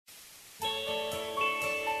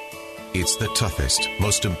It's the toughest,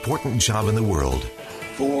 most important job in the world.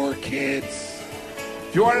 4 kids.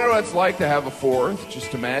 If you want to know what it's like to have a 4th,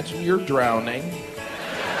 just imagine you're drowning,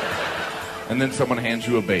 and then someone hands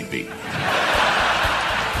you a baby.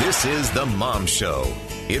 This is The Mom Show.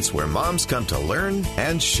 It's where moms come to learn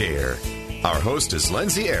and share. Our host is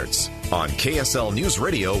Lindsay Aerts on KSL News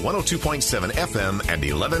Radio 102.7 FM and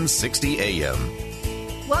 1160 AM.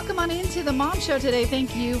 Welcome on into The Mom Show today.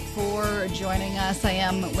 Thank you for joining us. I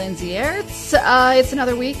am Lindsay Aerts. It's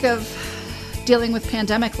another week of dealing with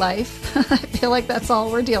pandemic life. I feel like that's all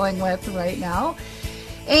we're dealing with right now.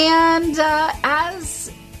 And as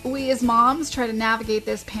we as moms try to navigate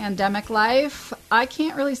this pandemic life, I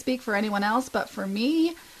can't really speak for anyone else, but for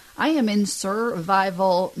me, I am in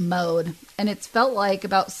survival mode. And it's felt like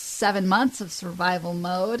about 7 months of survival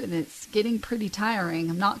mode, and it's getting pretty tiring.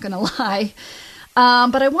 I'm not going to lie.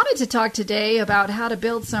 But I wanted to talk today about how to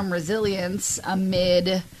build some resilience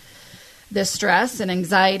amid the stress and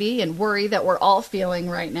anxiety and worry that we're all feeling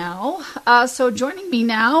right now. So joining me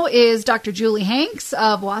now is Dr. Julie Hanks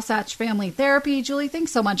of Wasatch Family Therapy. Julie,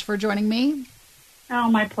 thanks so much for joining me.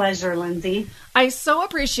 Oh, my pleasure, Lindsay. I so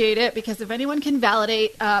appreciate it because if anyone can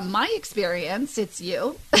validate my experience, it's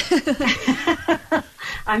you.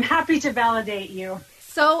 I'm happy to validate you.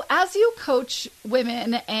 So as you coach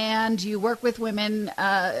women and you work with women,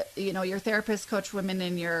 your therapists coach women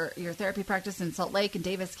in your therapy practice in Salt Lake and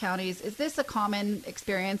Davis counties. Is this a common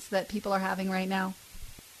experience that people are having right now?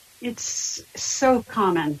 It's so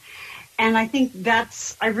common. And I think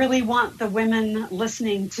I really want the women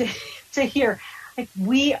listening to hear, like,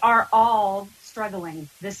 we are all struggling.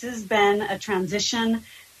 This has been a transition.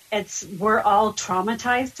 We're all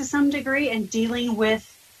traumatized to some degree and dealing with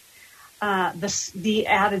the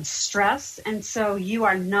added stress. And so you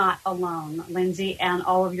are not alone, Lindsay, and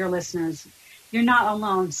all of your listeners. You're not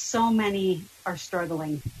alone. So many are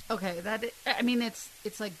struggling. Okay.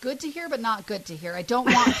 It's like good to hear, but not good to hear. I don't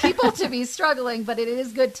want people to be struggling, but it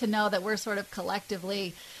is good to know that we're sort of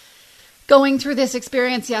collectively going through this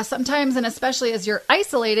experience. Yeah. Sometimes, and especially as you're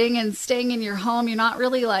isolating and staying in your home, you're not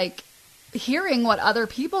really like hearing what other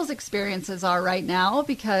people's experiences are right now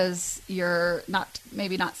because you're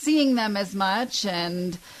maybe not seeing them as much.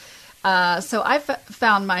 And so I've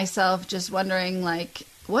found myself just wondering, like,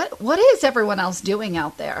 what is everyone else doing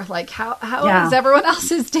out there? Like, how is everyone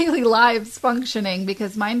else's daily lives functioning?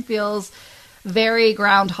 Because mine feels very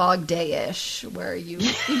Groundhog Day-ish, where you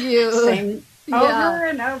Same. Over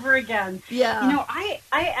and over again. Yeah. I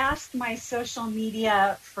asked my social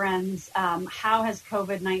media friends, how has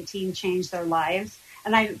COVID-19 changed their lives?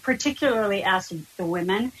 And I particularly asked the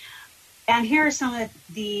women. And here are some of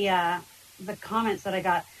the comments that I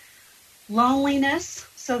got. Loneliness.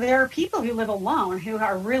 So there are people who live alone who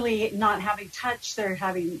are really not having touch. They're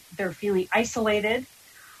feeling isolated.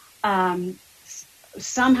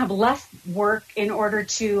 Some have left work in order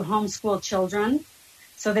to homeschool children.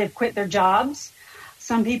 So they've quit their jobs.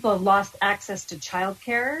 Some people have lost access to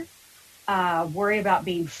childcare, worry about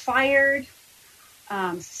being fired,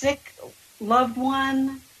 sick loved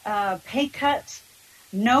one, pay cut,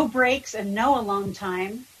 no breaks and no alone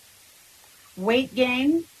time, weight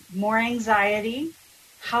gain, more anxiety,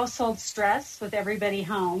 household stress with everybody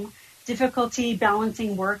home, difficulty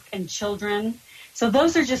balancing work and children. So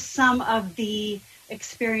those are just some of the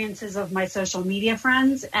experiences of my social media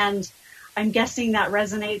friends, and I'm guessing that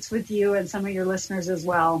resonates with you and some of your listeners as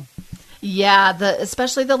well. Yeah,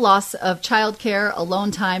 especially the loss of childcare,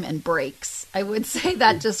 alone time, and breaks. I would say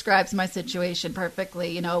that describes my situation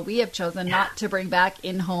perfectly. We have chosen not to bring back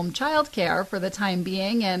in-home childcare for the time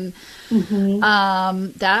being, and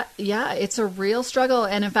it's a real struggle.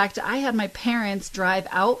 And in fact, I had my parents drive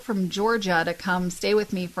out from Georgia to come stay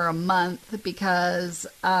with me for a month because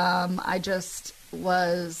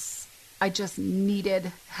I just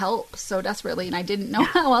needed help so desperately, and I didn't know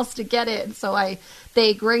how else to get it. So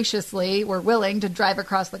they graciously were willing to drive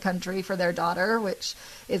across the country for their daughter, which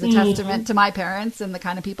is a testament to my parents and the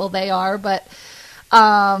kind of people they are. But,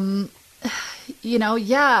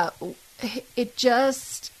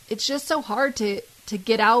 it's just so hard to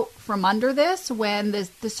get out from under this when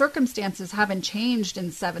the circumstances haven't changed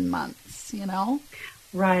in 7 months,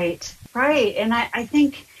 Right. And I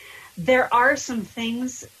think there are some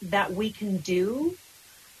things that we can do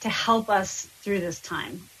to help us through this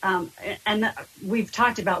time. And we've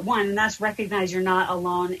talked about one, and that's recognize you're not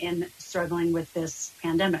alone in struggling with this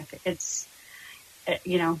pandemic. It's,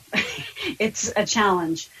 it's a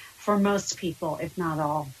challenge for most people, if not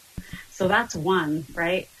all. So that's one,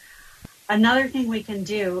 right? Another thing we can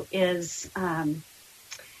do is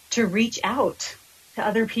to reach out to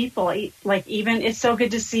other people. Like, even, it's so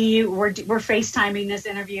good to see you. We're FaceTiming this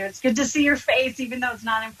interview. It's good to see your face, even though it's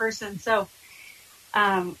not in person. So,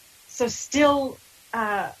 still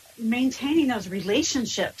maintaining those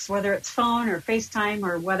relationships, whether it's phone or FaceTime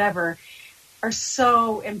or whatever, are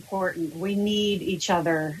so important. We need each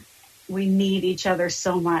other. We need each other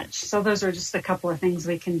so much. So those are just a couple of things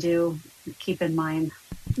we can do, keep in mind.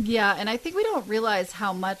 Yeah, and I think we don't realize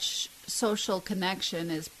how much social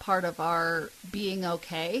connection is part of our being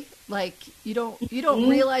okay. Like, you don't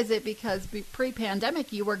realize it because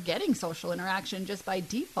pre-pandemic you were getting social interaction just by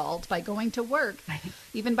default, by going to work,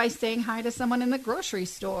 even by saying hi to someone in the grocery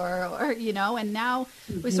store, or and now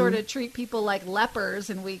we sort of treat people like lepers,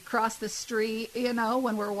 and we cross the street,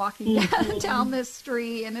 when we're walking down this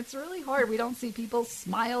street, and it's really hard. We don't see people's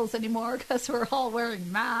smiles anymore because we're all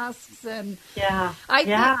wearing masks. And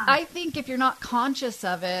I think if you're not conscious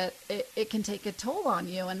of it, it can take a toll on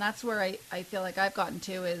you. And that's where I feel like I've gotten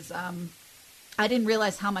to is I didn't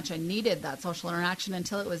realize how much I needed that social interaction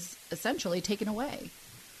until it was essentially taken away.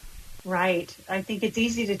 Right. I think it's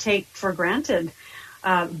easy to take for granted.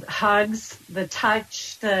 Hugs, the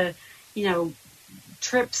touch, the,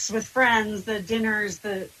 trips with friends, the dinners,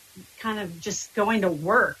 the kind of just going to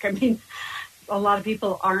work. I mean, a lot of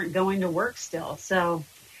people aren't going to work still. So,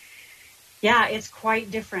 yeah, it's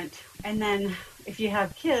quite different. And then if you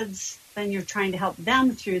have kids, then you're trying to help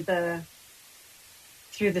them through the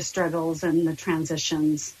struggles and the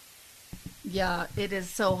transitions. Yeah, it is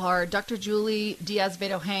so hard. Dr. Julie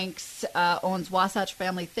Diaz-Vedo-Hanks owns Wasatch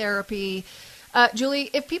Family Therapy.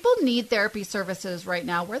 Julie, if people need therapy services right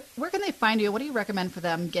now, where can they find you? What do you recommend for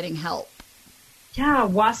them getting help? Yeah,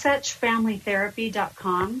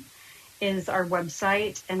 WasatchFamilyTherapy.com is our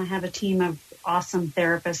website, and I have a team of awesome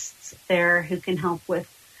therapists there who can help with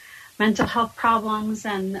mental health problems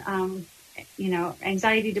and,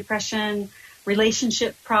 anxiety, depression,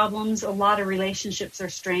 relationship problems. A lot of relationships are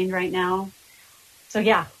strained right now. So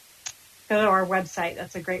yeah, go to our website.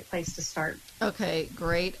 That's a great place to start. Okay,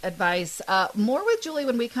 great advice. More with Julie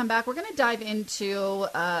when we come back. We're going to dive into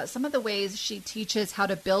some of the ways she teaches how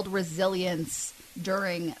to build resilience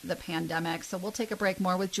during the pandemic. So we'll take a break.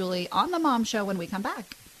 More with Julie on The Mom Show when we come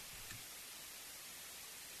back.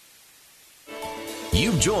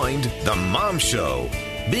 You've joined The Mom Show.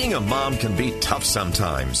 Being a mom can be tough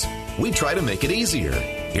sometimes. We try to make it easier.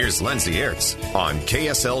 Here's Lindsay Aerts on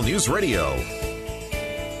KSL News Radio.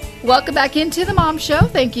 Welcome back into The Mom Show.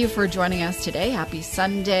 Thank you for joining us today. Happy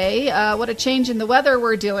Sunday. What a change in the weather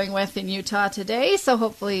we're dealing with in Utah today. So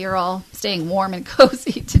hopefully you're all staying warm and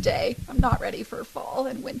cozy today. I'm not ready for fall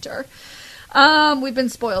and winter. We've been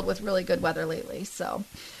spoiled with really good weather lately. So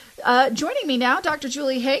joining me now, Dr.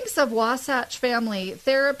 Julie Hanks of Wasatch Family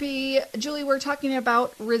Therapy. Julie, we're talking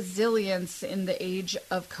about resilience in the age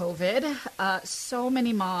of COVID. So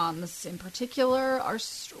many moms in particular are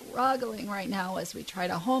struggling right now as we try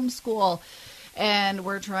to homeschool, and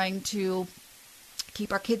we're trying to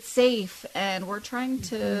keep our kids safe, and we're trying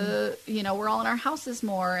to, we're all in our houses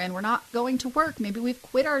more, and we're not going to work. Maybe we've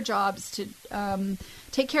quit our jobs to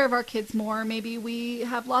take care of our kids more. Maybe we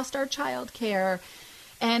have lost our child care.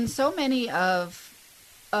 And so many of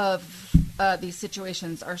these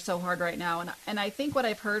situations are so hard right now. And I think what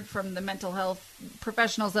I've heard from the mental health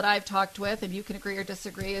professionals that I've talked with, and you can agree or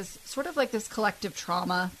disagree, is sort of like this collective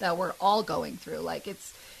trauma that we're all going through. Like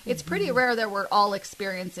it's pretty rare that we're all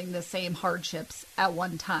experiencing the same hardships at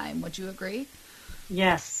one time. Would you agree?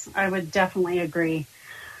 Yes, I would definitely agree.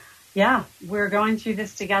 Yeah, we're going through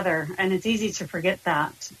this together, and it's easy to forget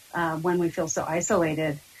that when we feel so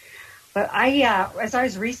isolated. But as I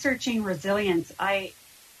was researching resilience, I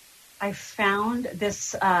found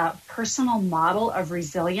this personal model of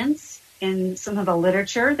resilience in some of the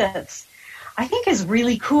literature that's, I think, is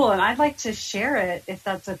really cool, and I'd like to share it if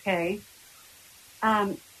that's okay.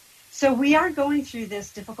 So we are going through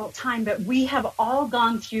this difficult time, but we have all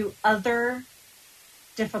gone through other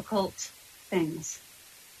difficult things,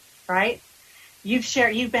 right?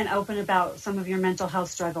 You've been open about some of your mental health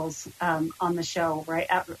struggles on the show, right?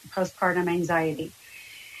 Postpartum anxiety.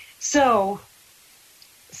 So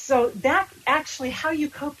that actually, how you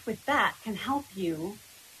coped with that can help you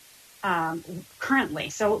currently.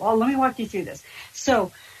 So let me walk you through this.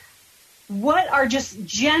 So what are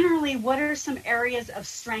some areas of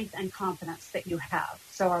strength and confidence that you have?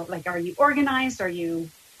 So are you organized? Are you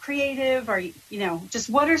creative? Are you, just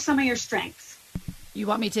what are some of your strengths? You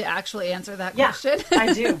want me to actually answer that question? Yeah,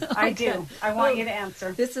 I do. I do. I want you to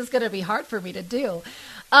answer. This is going to be hard for me to do.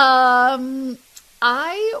 I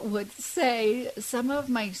would say some of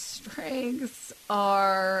my strengths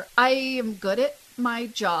are I am good at my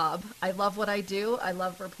job. I love what I do. I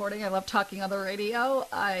love reporting. I love talking on the radio.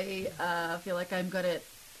 I feel like I'm good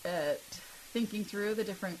at thinking through the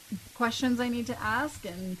different questions I need to ask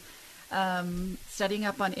and studying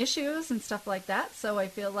up on issues and stuff like that. So I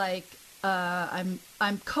feel like I'm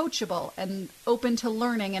coachable and open to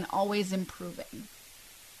learning and always improving.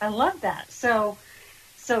 I love that. So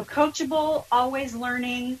coachable, always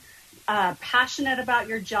learning, passionate about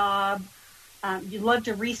your job. You love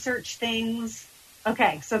to research things.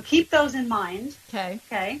 Okay, so keep those in mind.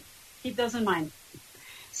 Okay, keep those in mind.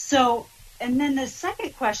 So, and then the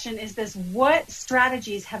second question is this: what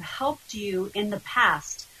strategies have helped you in the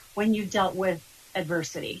past when you dealt with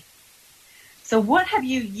adversity? So what have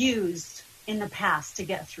you used in the past to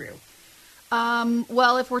get through?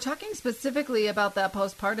 Well, if we're talking specifically about that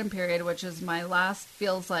postpartum period, which is my last,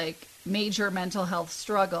 feels like, major mental health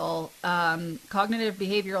struggle, cognitive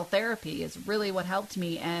behavioral therapy is really what helped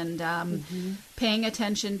me. And paying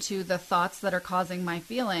attention to the thoughts that are causing my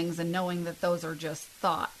feelings and knowing that those are just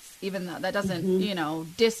thoughts, even though that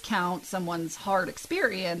doesn't, discount someone's hard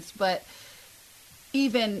experience. But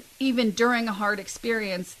even during a hard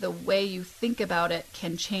experience, the way you think about it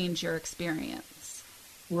can change your experience.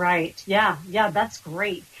 Right. Yeah, that's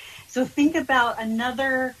great. So think about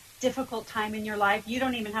another difficult time in your life. You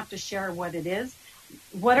don't even have to share what it is.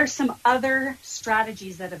 What are some other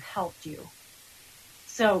strategies that have helped you?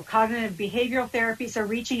 So cognitive behavioral therapy, so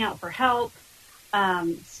reaching out for help,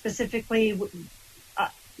 specifically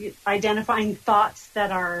identifying thoughts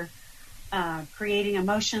that are creating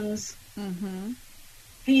emotions. Mm-hmm.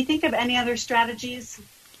 Can you think of any other strategies?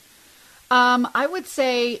 I would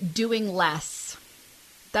say doing less.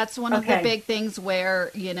 That's one of the big things where,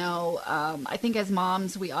 I think as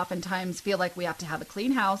moms, we oftentimes feel like we have to have a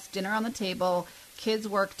clean house, dinner on the table, kids'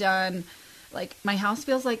 work done. Like, my house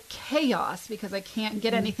feels like chaos because I can't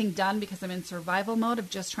get anything done because I'm in survival mode of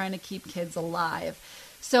just trying to keep kids alive.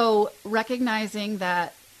 So recognizing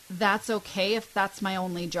that that's okay if that's my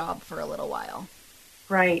only job for a little while.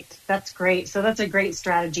 Right. That's great. So that's a great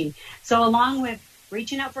strategy. So along with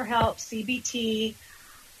reaching out for help, CBT,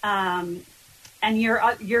 and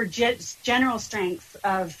your general strength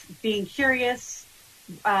of being curious,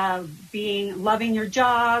 loving your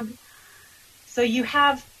job. So you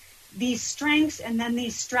have these strengths and then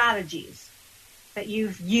these strategies that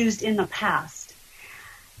you've used in the past.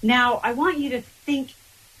 Now, I want you to think,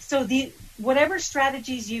 so whatever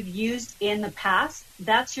strategies you've used in the past,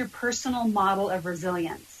 that's your personal model of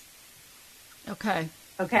resilience. Okay.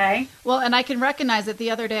 Okay. Well, and I can recognize it.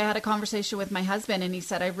 The other day I had a conversation with my husband and he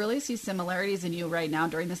said, I really see similarities in you right now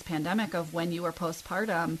during this pandemic of when you were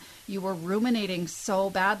postpartum. You were ruminating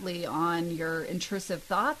so badly on your intrusive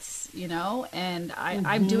thoughts, and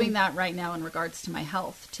I'm doing that right now in regards to my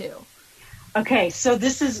health too. Okay. So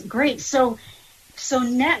this is great. So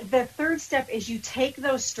the third step is you take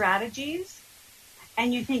those strategies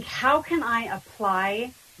and you think, how can I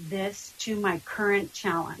apply this to my current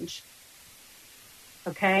challenge?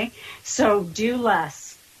 Okay, so do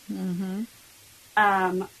less. Mm-hmm.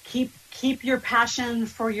 Keep your passion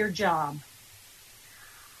for your job.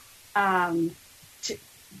 Go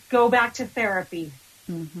back to therapy.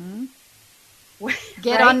 Mm-hmm.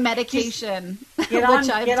 Get on medication. Get on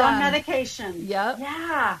medication. Yep.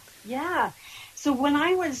 Yeah. So when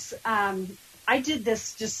I was, I did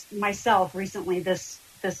this just myself recently. This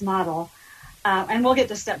model, and we'll get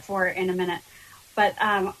to step 4 in a minute. But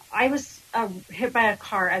I was hit by a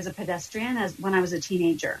car as a pedestrian when I was a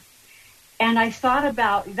teenager. And I thought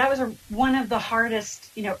about, that was one of the hardest,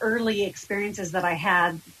 early experiences that I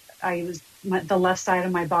had. The left side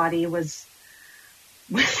of my body was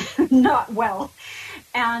not well.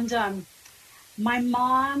 And my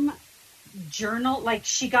mom journaled,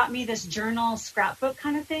 she got me this journal scrapbook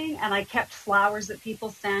kind of thing. And I kept flowers that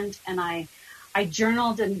people sent. And I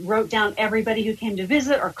journaled and wrote down everybody who came to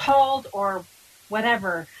visit or called or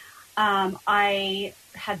whatever. I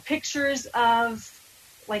had pictures of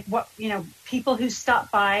people who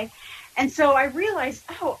stopped by. And so I realized,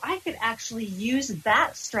 I could actually use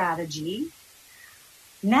that strategy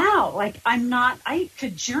now. I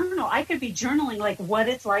could journal. I could be journaling what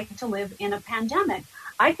it's like to live in a pandemic.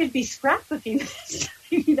 I could be scrapbooking this,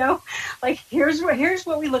 here's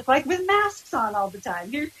what we look like with masks on all the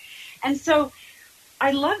time. And so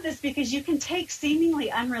I love this because you can take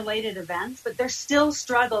seemingly unrelated events, but they're still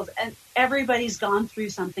struggles and everybody's gone through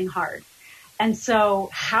something hard. And so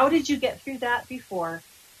how did you get through that before?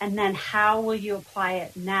 And then how will you apply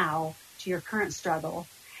it now to your current struggle?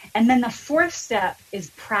 And then the fourth step is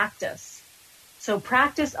practice. So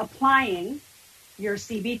practice applying your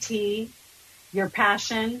CBT, your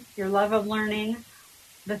passion, your love of learning,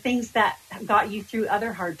 the things that got you through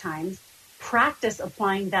other hard times, practice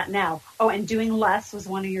applying that now. Oh, and doing less was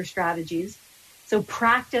one of your strategies. So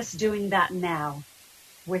practice doing that now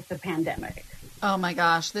with the pandemic. Oh my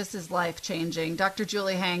gosh, this is life-changing. Dr.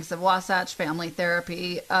 Julie Hanks of Wasatch Family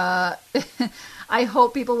Therapy. I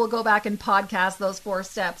hope people will go back and podcast those 4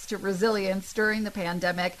 steps to resilience during the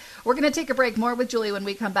pandemic. We're going to take a break. More with Julie when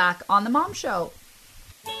we come back on The Mom Show.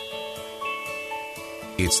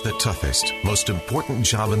 It's the toughest, most important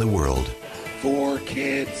job in the world. 4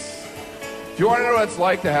 kids. If you want to know what it's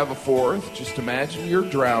like to have a 4th, just imagine you're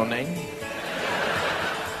drowning,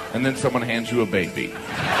 and then someone hands you a baby.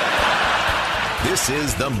 This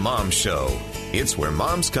is The Mom Show. It's where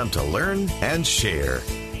moms come to learn and share.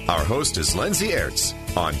 Our host is Lindsay Aerts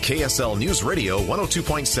on KSL News Radio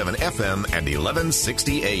 102.7 FM and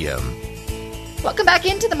 1160 AM. Welcome back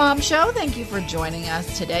into The Mom Show. Thank you for joining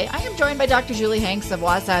us today. I am joined by Dr. Julie Hanks of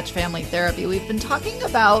Wasatch Family Therapy. We've been talking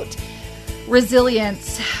about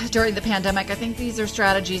resilience during the pandemic. I think these are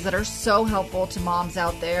strategies that are so helpful to moms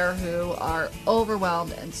out there who are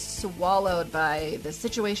overwhelmed and swallowed by the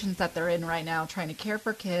situations that they're in right now, trying to care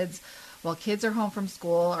for kids while kids are home from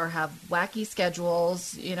school or have wacky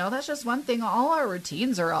schedules. You know, that's just one thing. All our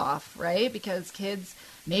routines are off, right? Because kids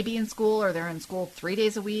may be in school or they're in school 3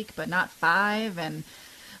 days a week, but not 5. And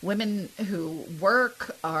women who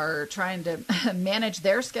work are trying to manage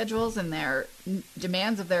their schedules and their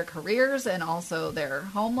demands of their careers and also their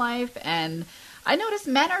home life. And I notice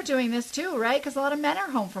men are doing this too, right? Because a lot of men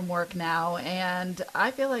are home from work now. And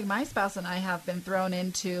I feel like my spouse and I have been thrown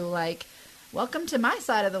into like, welcome to my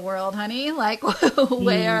side of the world, honey. Like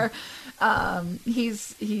where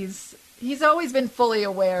he's always been fully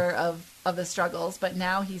aware of the struggles, but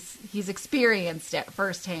now he's experienced it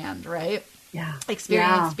firsthand, right? Yeah.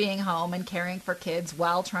 Experienced being home and caring for kids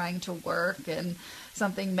while trying to work, and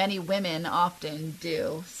something many women often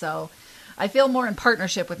do. So I feel more in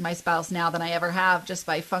partnership with my spouse now than I ever have, just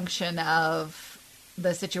by function of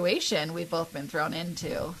the situation we've both been thrown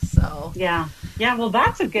into. So yeah. Well,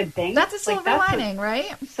 that's a good thing. That's a silver lining,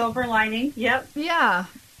 right? Silver lining. Yep. Yeah.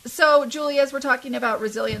 So, Julie, as we're talking about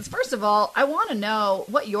resilience, first of all, I want to know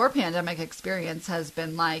what your pandemic experience has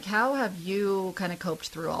been like. How have you kind of coped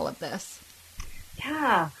through all of this?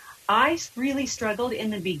 Yeah, I really struggled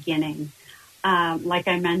in the beginning. Like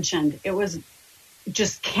I mentioned, it was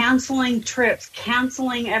just canceling trips,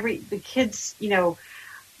 canceling the kids, the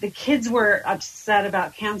kids were upset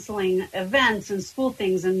about canceling events and school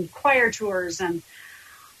things and choir tours. And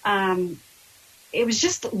it was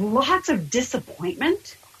just lots of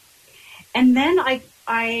disappointment. And then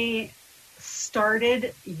I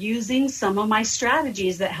started using some of my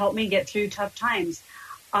strategies that helped me get through tough times.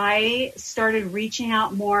 I started reaching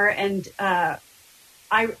out more, and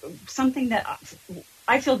something that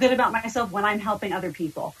I feel good about myself when I'm helping other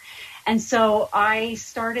people. And so I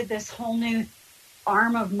started this whole new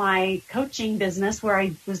arm of my coaching business where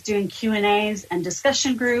I was doing Q&As and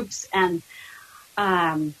discussion groups and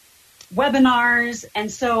webinars. And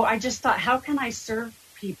so I just thought, how can I serve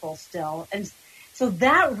people still? And so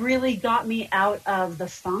that really got me out of the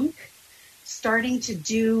funk, starting to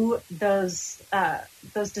do those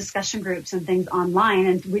discussion groups and things online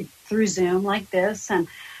and through Zoom like this, and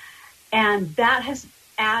that has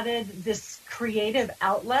added this creative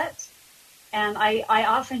outlet. And I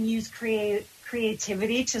often use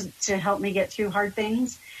creativity to help me get through hard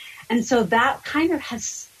things, and so that kind of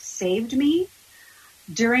has saved me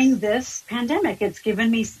during this pandemic. It's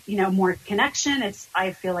given me more connection.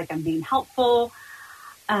 I feel like I'm being helpful.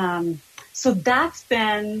 So that's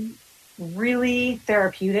been really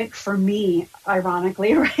therapeutic for me,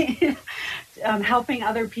 ironically, right? Helping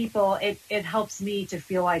other people, it helps me to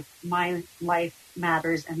feel like my life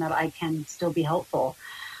matters and that I can still be helpful.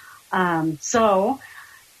 So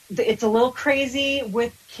it's a little crazy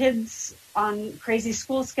with kids on crazy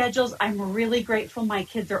school schedules. I'm really grateful my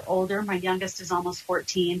kids are older. My youngest is almost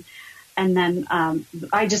 14. And then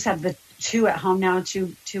I just have the 2 at home now.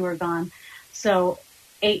 Two are gone. So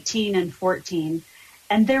 18 and 14.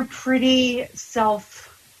 And they're pretty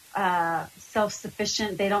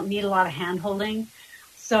self-sufficient. They don't need a lot of hand-holding.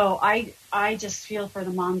 So I just feel for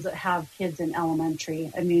the moms that have kids in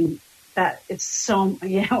elementary. I mean, that it's so,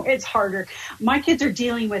 it's harder. My kids are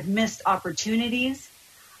dealing with missed opportunities,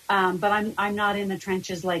 but I'm not in the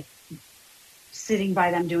trenches, like sitting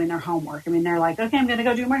by them doing their homework. I mean, they're like, okay, I'm going to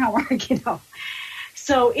go do my homework,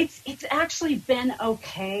 So it's actually been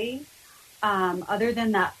okay. Other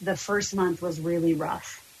than that, the first month was really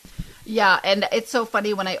rough. Yeah, and it's so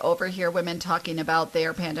funny when I overhear women talking about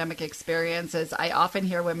their pandemic experiences. I often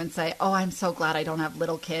hear women say, oh, I'm so glad I don't have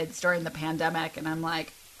little kids during the pandemic. And I'm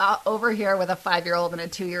like, over here with a 5-year-old and a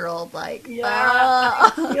 2-year-old, like,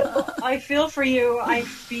 I feel for you. I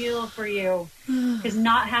feel for you. Because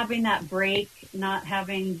not having that break, not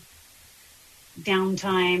having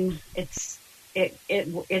downtime, it's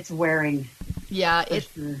wearing. Yeah,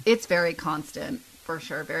 it's very constant, for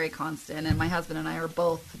sure, very constant. And my husband and I are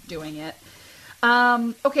both doing it.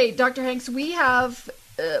 Okay, Dr. Hanks, we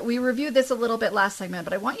reviewed this a little bit last segment,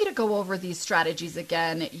 but I want you to go over these strategies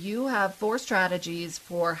again. You have 4 strategies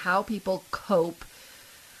for how people cope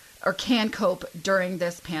or can cope during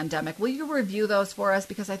this pandemic. Will you review those for us?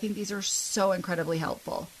 Because I think these are so incredibly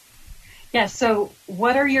helpful. Yeah, so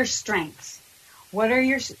what are your strengths? What are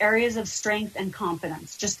your areas of strength and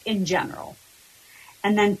competence, just in general?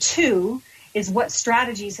 And then 2 is what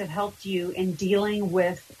strategies have helped you in dealing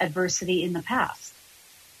with adversity in the past.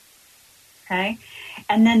 Okay?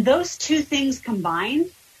 And then those 2 things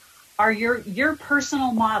combined are your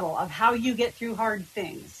personal model of how you get through hard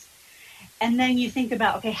things. And then you think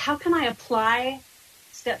about, okay, how can I apply,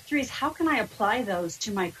 step 3 is how can I apply those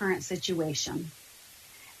to my current situation?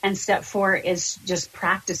 And step 4 is just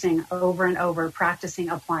practicing over and over, practicing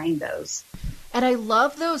applying those. And I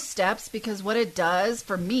love those steps because what it does,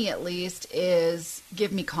 for me at least, is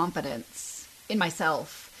give me confidence in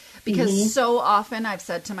myself. Because so often I've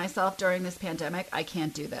said to myself during this pandemic, I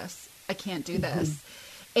can't do this. I can't do this.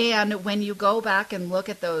 And when you go back and look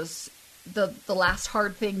at those, the last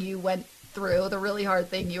hard thing you went through, the really hard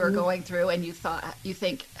thing you were going through, and you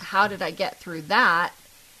think, how did I get through that?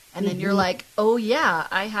 And then you're like, oh yeah,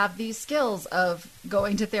 I have these skills of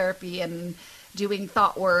going to therapy and doing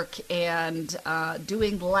thought work and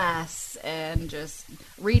doing less and just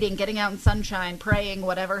reading, getting out in sunshine, praying,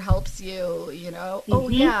 whatever helps you, you know. Oh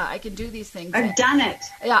yeah, I can do these things. I've done it.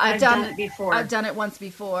 Yeah, I've done it before. I've done it once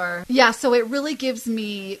before. Yeah, so it really gives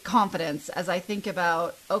me confidence as I think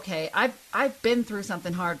about, okay, I've been through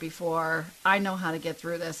something hard before. I know how to get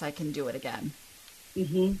through this. I can do it again.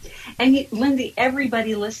 And Lindsay,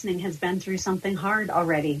 everybody listening has been through something hard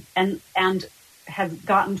already and has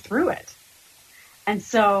gotten through it. And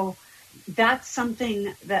so that's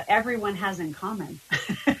something that everyone has in common.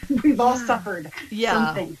 We've all suffered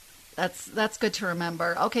something. That's good to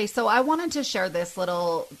remember. Okay, so I wanted to share this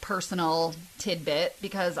little personal tidbit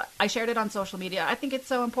because I shared it on social media. I think it's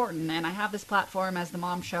so important, and I have this platform as the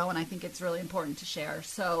Mom Show, and I think it's really important to share.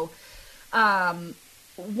 So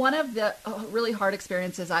one of the really hard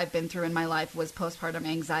experiences I've been through in my life was postpartum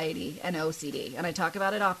anxiety and OCD. And I talk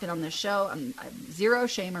about it often on this show. I'm zero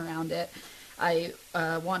shame around it. I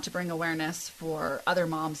want to bring awareness for other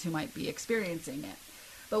moms who might be experiencing it.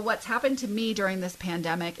 But what's happened to me during this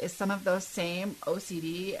pandemic is some of those same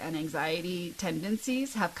OCD and anxiety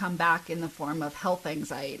tendencies have come back in the form of health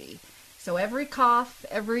anxiety. So every cough,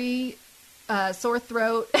 every sore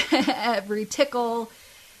throat, every tickle,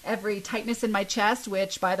 every tightness in my chest,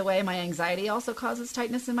 which, by the way, my anxiety also causes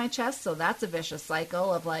tightness in my chest. So that's a vicious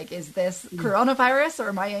cycle of like, is this coronavirus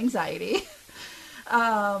or my anxiety?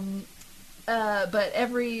 But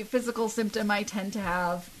every physical symptom I tend to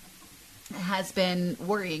have has been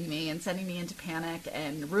worrying me and sending me into panic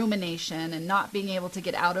and rumination and not being able to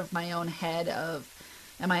get out of my own head of,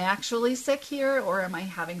 am I actually sick here or am I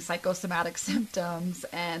having psychosomatic symptoms?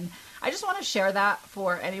 And I just want to share that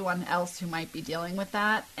for anyone else who might be dealing with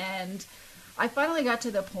that. And I finally got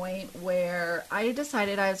to the point where I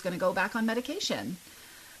decided I was going to go back on medication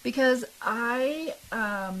because I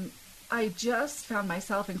just found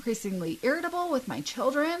myself increasingly irritable with my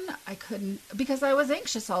children. I couldn't, because I was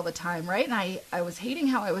anxious all the time, right? And I was hating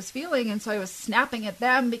how I was feeling. And so I was snapping at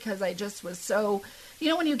them because I just was so, you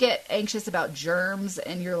know, when you get anxious about germs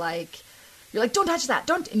and you're like, don't touch that,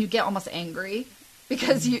 don't, and you get almost angry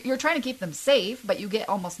because you're trying to keep them safe, but you get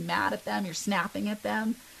almost mad at them. You're snapping at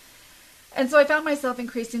them. And so I found myself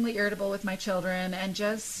increasingly irritable with my children and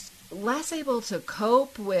just less able to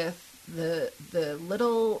cope with the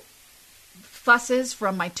little fusses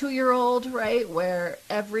from my 2-year-old, right? Where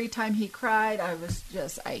every time he cried, I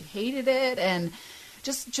hated it and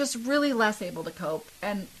just really less able to cope.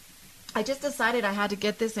 And I just decided I had to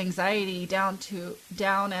get this anxiety down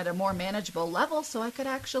at a more manageable level so I could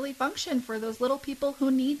actually function for those little people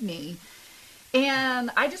who need me.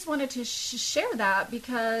 And I just wanted to share that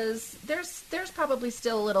because there's probably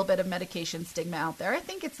still a little bit of medication stigma out there. I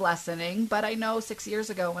think it's lessening, but I know 6 years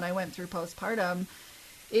ago when I went through postpartum,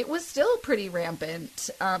 it was still pretty rampant.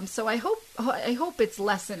 So I hope it's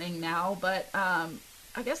lessening now, but I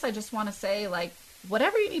guess I just want to say, like,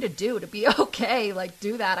 whatever you need to do to be okay, like,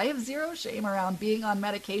 do that. I have zero shame around being on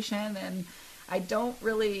medication, and I don't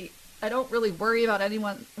really worry about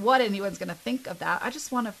what anyone's going to think of that. I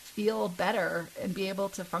just want to feel better and be able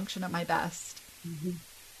to function at my best.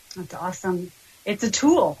 That's awesome. It's a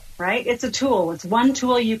tool, right? It's a tool. It's one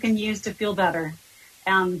tool you can use to feel better.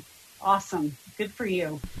 Awesome. Good for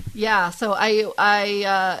you. Yeah. So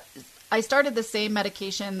I started the same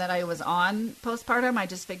medication that I was on postpartum. I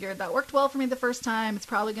just figured that worked well for me the first time. It's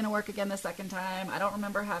probably going to work again the second time. I don't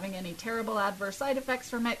remember having any terrible adverse side effects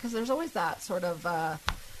from it, because there's always that sort of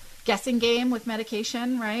guessing game with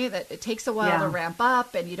medication, right? That it takes a while to ramp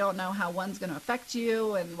up, and you don't know how one's going to affect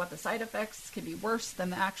you and what the side effects can be worse than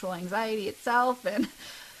the actual anxiety itself. And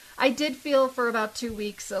I did feel for about 2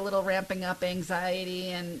 weeks a little ramping up anxiety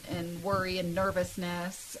and worry and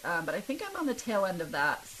nervousness, but I think I'm on the tail end of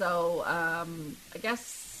that. So I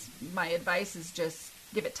guess my advice is just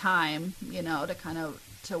give it time, to kind of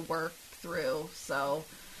to work through. So,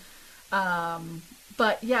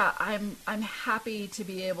 but yeah, I'm happy to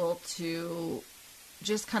be able to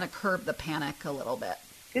just kind of curb the panic a little bit.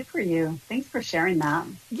 Good for you. Thanks for sharing that.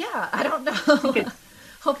 Yeah, I don't know.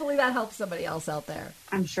 Hopefully that helps somebody else out there.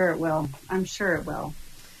 I'm sure it will.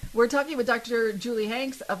 We're talking with Dr. Julie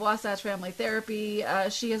Hanks of Wasatch Family Therapy.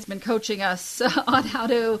 She has been coaching us on how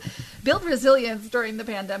to build resilience during the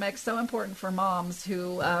pandemic. So important for moms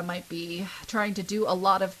who might be trying to do a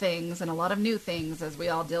lot of things and a lot of new things as we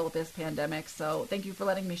all deal with this pandemic. So thank you for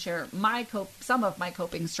letting me share some of my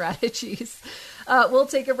coping strategies. We'll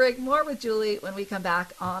take a break. More with Julie when we come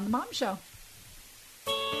back on The Mom Show.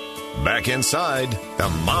 Back inside The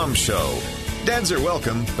Mom Show. Dads are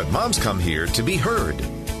welcome, but moms come here to be heard.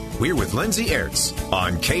 We're with Lindsay Aerts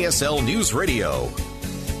on KSL News Radio.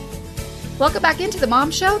 Welcome back into The Mom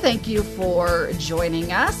Show. Thank you for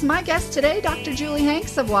joining us. My guest today, Dr. Julie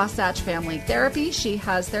Hanks of Wasatch Family Therapy. She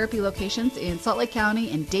has therapy locations in Salt Lake County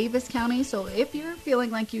and Davis County. So if you're feeling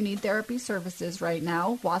like you need therapy services right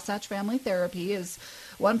now, Wasatch Family Therapy is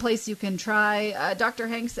one place you can try. Dr.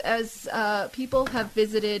 Hanks, as people have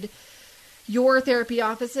visited your therapy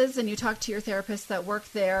offices and you talk to your therapists that work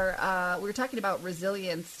there, we were talking about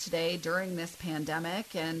resilience today during this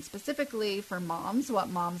pandemic, and specifically for moms, what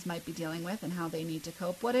moms might be dealing with and how they need to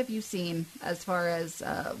cope. What have you seen as far as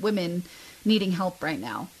women needing help right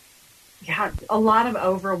now? Yeah, a lot of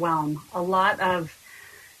overwhelm, a lot of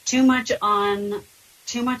too much on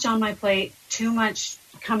my plate, too much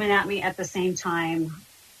coming at me at the same time.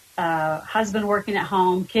 Husband working at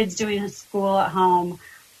home, kids doing school at home.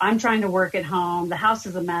 I'm trying to work at home. The house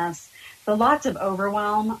is a mess. So lots of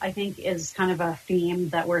overwhelm, I think, is kind of a theme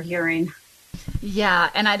that we're hearing. Yeah,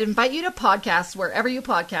 and I'd invite you to podcast wherever you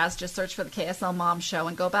podcast. Just search for the KSL Mom Show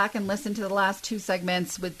and go back and listen to the last 2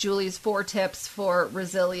 segments with Julie's 4 tips for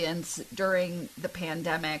resilience during the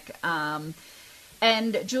pandemic. And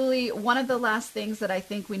Julie, one of the last things that I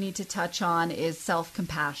think we need to touch on is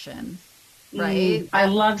self-compassion. Right. I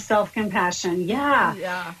love self-compassion.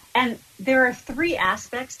 Yeah. And there are 3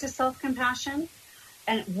 aspects to self-compassion.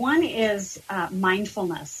 And one is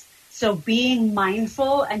mindfulness. So being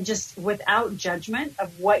mindful and just without judgment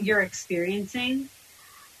of what you're experiencing.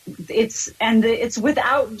 It's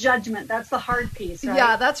without judgment. That's the hard piece, right?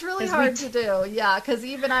 Yeah, that's really hard to do. Yeah, because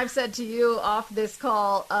even I've said to you off this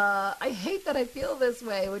call, I hate that I feel this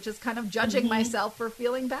way, which is kind of judging myself for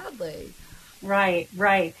feeling badly. Right.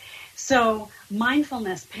 So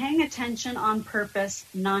mindfulness, paying attention on purpose,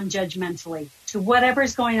 non-judgmentally to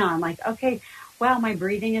whatever's going on. Like, okay, wow, my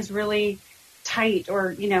breathing is really tight,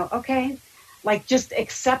 or, okay, like just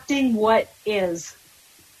accepting what is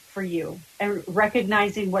for you and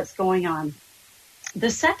recognizing what's going on. The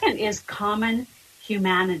second is common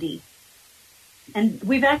humanity. And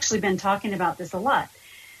we've actually been talking about this a lot,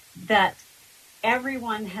 that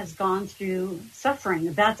everyone has gone through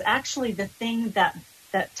suffering. That's actually the thing that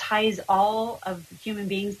ties all of human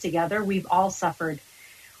beings together. We've all suffered.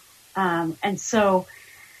 And so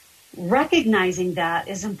recognizing that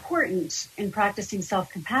is important in practicing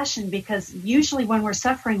self-compassion, because usually when we're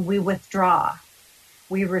suffering, we withdraw,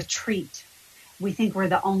 we retreat, we think we're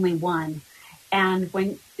the only one. And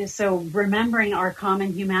so remembering our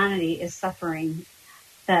common humanity is suffering,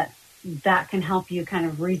 that can help you kind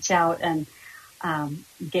of reach out and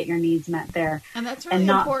get your needs met there. And that's really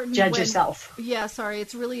not important. Judge yourself. Yeah, sorry.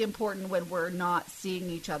 It's really important when we're not seeing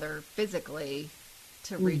each other physically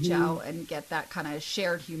to reach out and get that kind of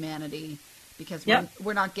shared humanity, because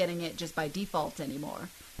we're not getting it just by default anymore.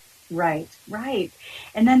 Right.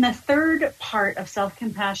 And then the third part of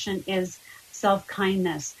self-compassion is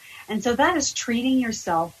self-kindness. And so that is treating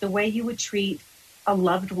yourself the way you would treat a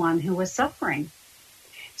loved one who was suffering.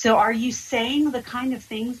 So are you saying the kind of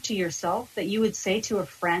things to yourself that you would say to a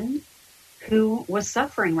friend who was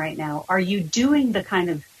suffering right now? Are you doing the kind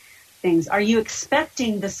of things? Are you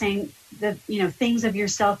expecting the things of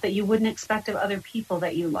yourself that you wouldn't expect of other people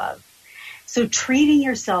that you love? So treating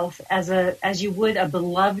yourself as you would a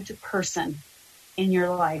beloved person in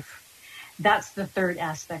your life. That's the third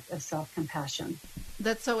aspect of self-compassion.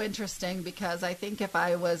 That's so interesting, because I think if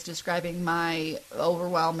I was describing my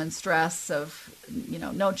overwhelm and stress of,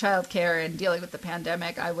 no childcare and dealing with the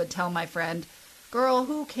pandemic, I would tell my friend, girl,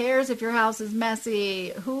 who cares if your house is messy?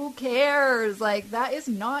 Who cares? Like, that is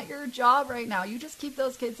not your job right now. You just keep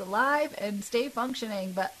those kids alive and stay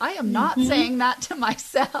functioning. But I am not saying that to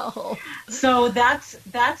myself. So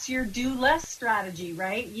that's your do less strategy,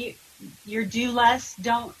 right? Your do less,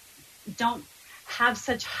 don't have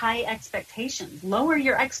such high expectations. Lower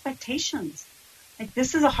your expectations. Like,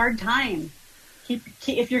 this is a hard time.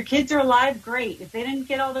 If your kids are alive, great. If they didn't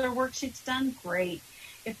get all their worksheets done, great.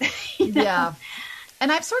 Yeah.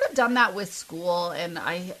 And I've sort of done that with school. And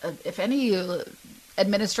if any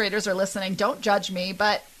administrators are listening, don't judge me,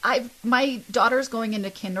 but my daughter's going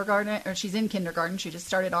into kindergarten, or she's in kindergarten. She just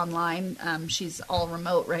started online. She's all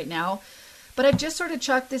remote right now. But I've just sort of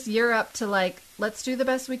chalked this year up to, like, let's do the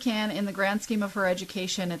best we can in the grand scheme of her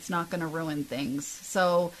education. It's not going to ruin things.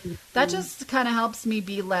 So that just kind of helps me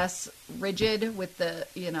be less rigid with the,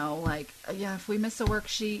 if we miss a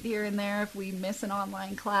worksheet here and there, if we miss an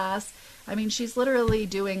online class. I mean, she's literally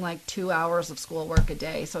doing like 2 hours of schoolwork a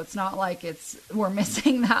day. So it's not like we're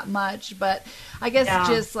missing that much. But I guess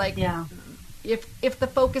if the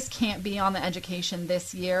focus can't be on the education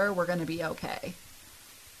this year, we're going to be okay.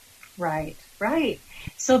 Right.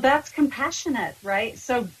 So that's compassionate, right?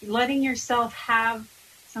 So letting yourself have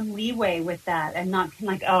some leeway with that, and not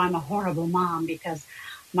like, oh, I'm a horrible mom because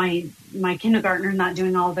my kindergartner's not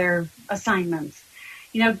doing all their assignments.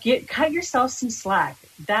 Cut yourself some slack.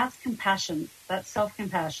 That's compassion. That's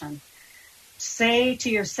self-compassion. Say to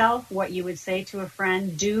yourself what you would say to a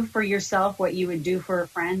friend. Do for yourself what you would do for a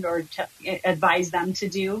friend, or advise them to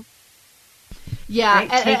do. Yeah,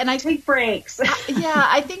 right? And I take breaks.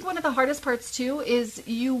 I think one of the hardest parts too is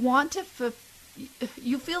you want to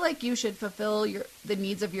you feel like you should fulfill the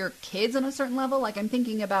needs of your kids on a certain level. Like, I'm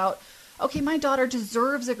thinking about, okay, my daughter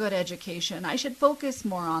deserves a good education. I should focus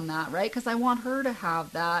more on that, right? Because I want her to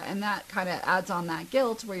have that, and that kind of adds on that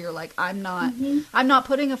guilt where you're like, I'm not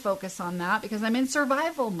putting a focus on that because I'm in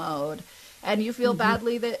survival mode. And you feel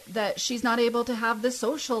badly that she's not able to have the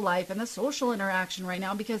social life and the social interaction right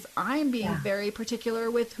now because I'm being very particular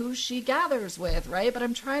with who she gathers with, right? But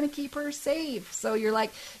I'm trying to keep her safe. So you're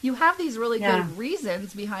like, you have these really good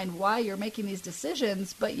reasons behind why you're making these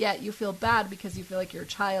decisions, but yet you feel bad because you feel like your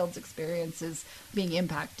child's experience is being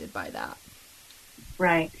impacted by that.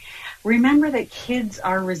 Right. Remember that kids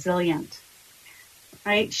are resilient,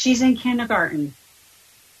 right? She's in kindergarten.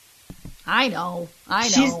 I know.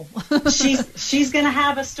 She's going to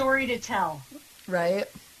have a story to tell. Right.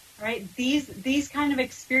 These kind of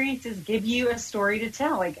experiences give you a story to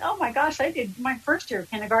tell. Like, oh my gosh, I did my first year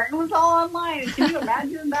of kindergarten was all online. Can you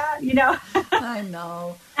imagine that? I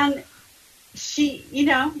know. And she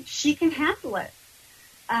can handle it.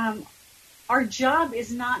 Our job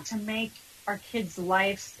is not to make our kids'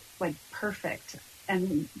 lives like perfect.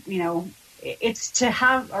 And, it's to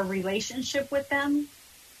have a relationship with them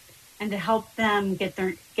and to help them get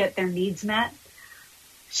their needs met.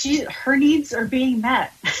 Her needs are being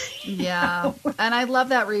met. Yeah. And I love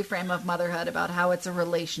that reframe of motherhood about how it's a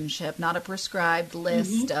relationship, not a prescribed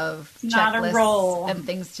list of checklists and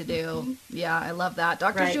things to do. Yeah, I love that.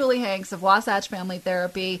 Dr. Julie Hanks of Wasatch Family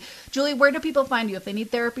Therapy. Julie, where do people find you if they need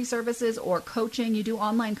therapy services or coaching? You do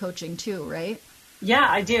online coaching too, right? Yeah,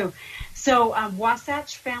 I do. So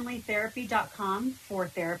WasatchFamilyTherapy.com for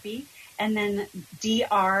therapy. And then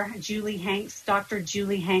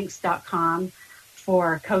drjuliehanks.com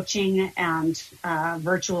for coaching and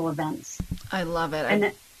virtual events. I love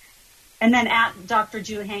it. And then at Dr.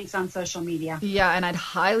 Julie Hanks on social media. Yeah, and I'd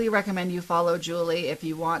highly recommend you follow Julie if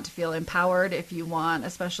you want to feel empowered, if you want,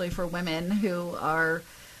 especially for women who are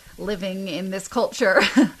living in this culture,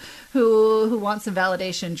 who want some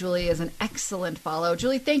validation. Julie is an excellent follow.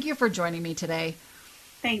 Julie, thank you for joining me today.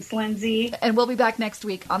 Thanks, Lindsay. And we'll be back next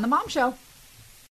week on The Mom Show.